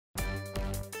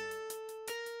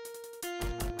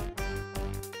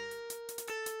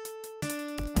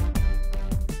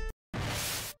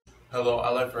Hello, I'd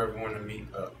like for everyone to meet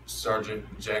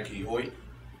Sergeant Jackie Hoyte.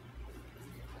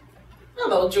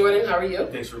 Hello, Jordan. How are you?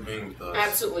 Thanks for being with us.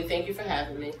 Absolutely. Thank you for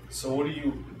having me. So what do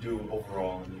you do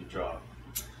overall in your job?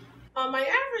 My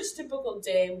average typical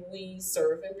day, we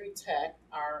serve and protect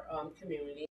our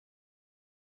community.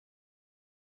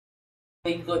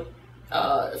 Good,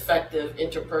 effective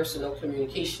interpersonal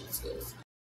communication skills.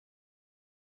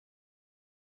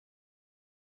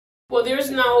 Well, there's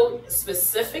no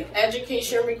specific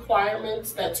education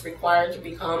requirements that's required to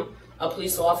become a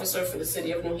police officer for the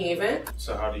city of New Haven.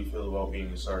 So how do you feel about being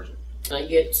a sergeant? I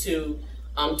get to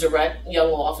direct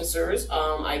young officers.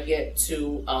 I get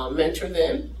to mentor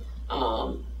them.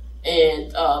 I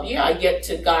get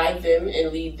to guide them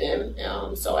and lead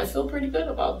them. So I feel pretty good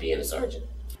about being a sergeant.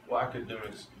 What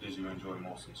academics did you enjoy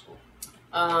most in school?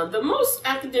 The most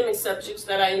academic subjects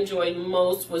that I enjoyed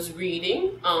most was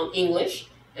reading, English,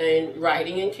 and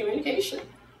writing and communication.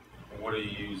 And what do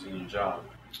you use in your job?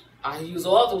 I use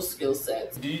all those skill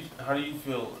sets. How do you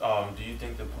feel? Do you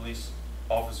think the police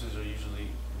officers are usually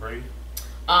brave?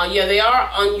 Yeah, they are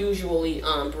unusually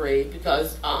brave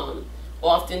because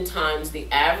oftentimes the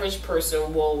average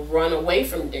person will run away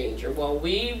from danger. Well,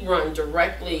 we run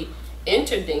directly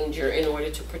into danger in order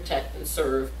to protect and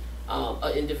serve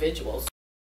individuals.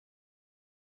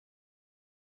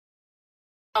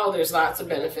 Oh, there's lots of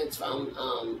benefits from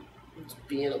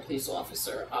being a police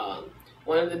officer.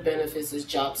 One of the benefits is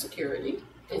job security.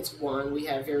 It's one, we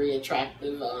have very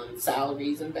attractive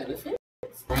salaries and benefits.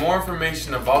 For more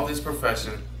information about this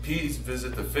profession, please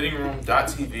visit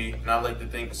TheFittingRoom.TV. And I'd like to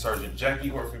thank Sergeant Jackie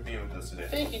Hoyte for being with us today.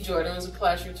 Thank you, Jordan. It was a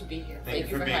pleasure to be here. Thank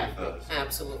you for having being with me. us.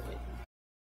 Absolutely.